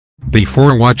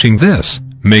Before watching this,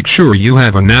 make sure you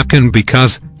have a napkin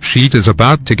because sheet is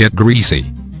about to get greasy.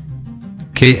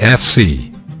 KFC.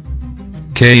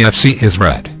 KFC is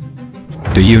red.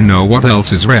 Do you know what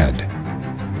else is red?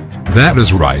 That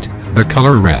is right, the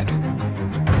color red.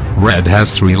 Red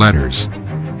has 3 letters.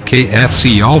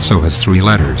 KFC also has 3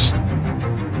 letters.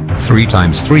 3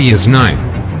 times 3 is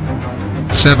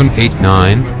 9. 7, 8,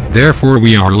 9, therefore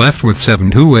we are left with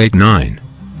 7, 2, 8, 9.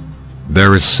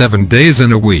 There is 7 days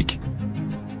in a week.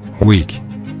 Week.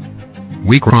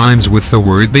 Week rhymes with the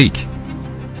word beak.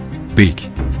 Beak.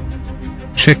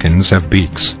 Chickens have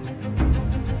beaks.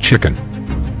 Chicken.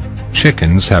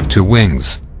 Chickens have 2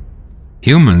 wings.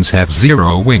 Humans have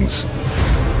 0 wings.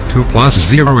 2 plus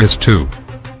 0 is 2.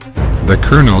 The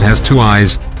Colonel has 2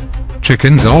 eyes.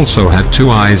 Chickens also have 2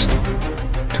 eyes.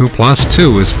 2 plus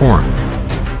 2 is 4.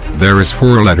 There is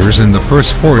 4 letters in the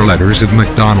first 4 letters of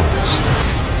McDonald's.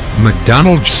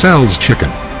 McDonald's sells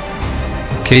chicken.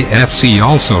 KFC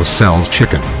also sells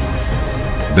chicken.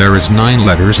 There is 9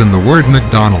 letters in the word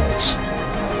McDonald's.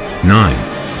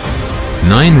 9.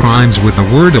 9 rhymes with the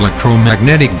word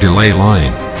electromagnetic delay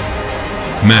line.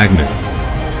 Magnet.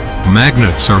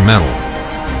 Magnets are metal.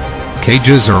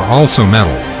 Cages are also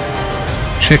metal.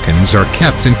 Chickens are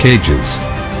kept in cages.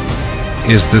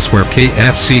 Is this where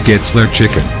KFC gets their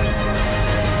chicken?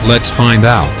 Let's find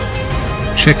out.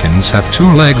 Chickens have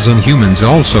 2 legs and humans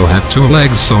also have 2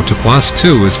 legs, so 2 plus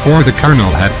 2 is 4. The Colonel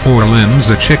had 4 limbs.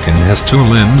 A chicken has 2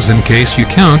 limbs in case you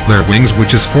count their wings,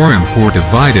 which is 4, and 4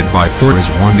 divided by 4 is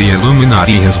 1. The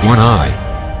Illuminati has 1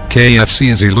 eye.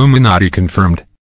 KFC is Illuminati confirmed.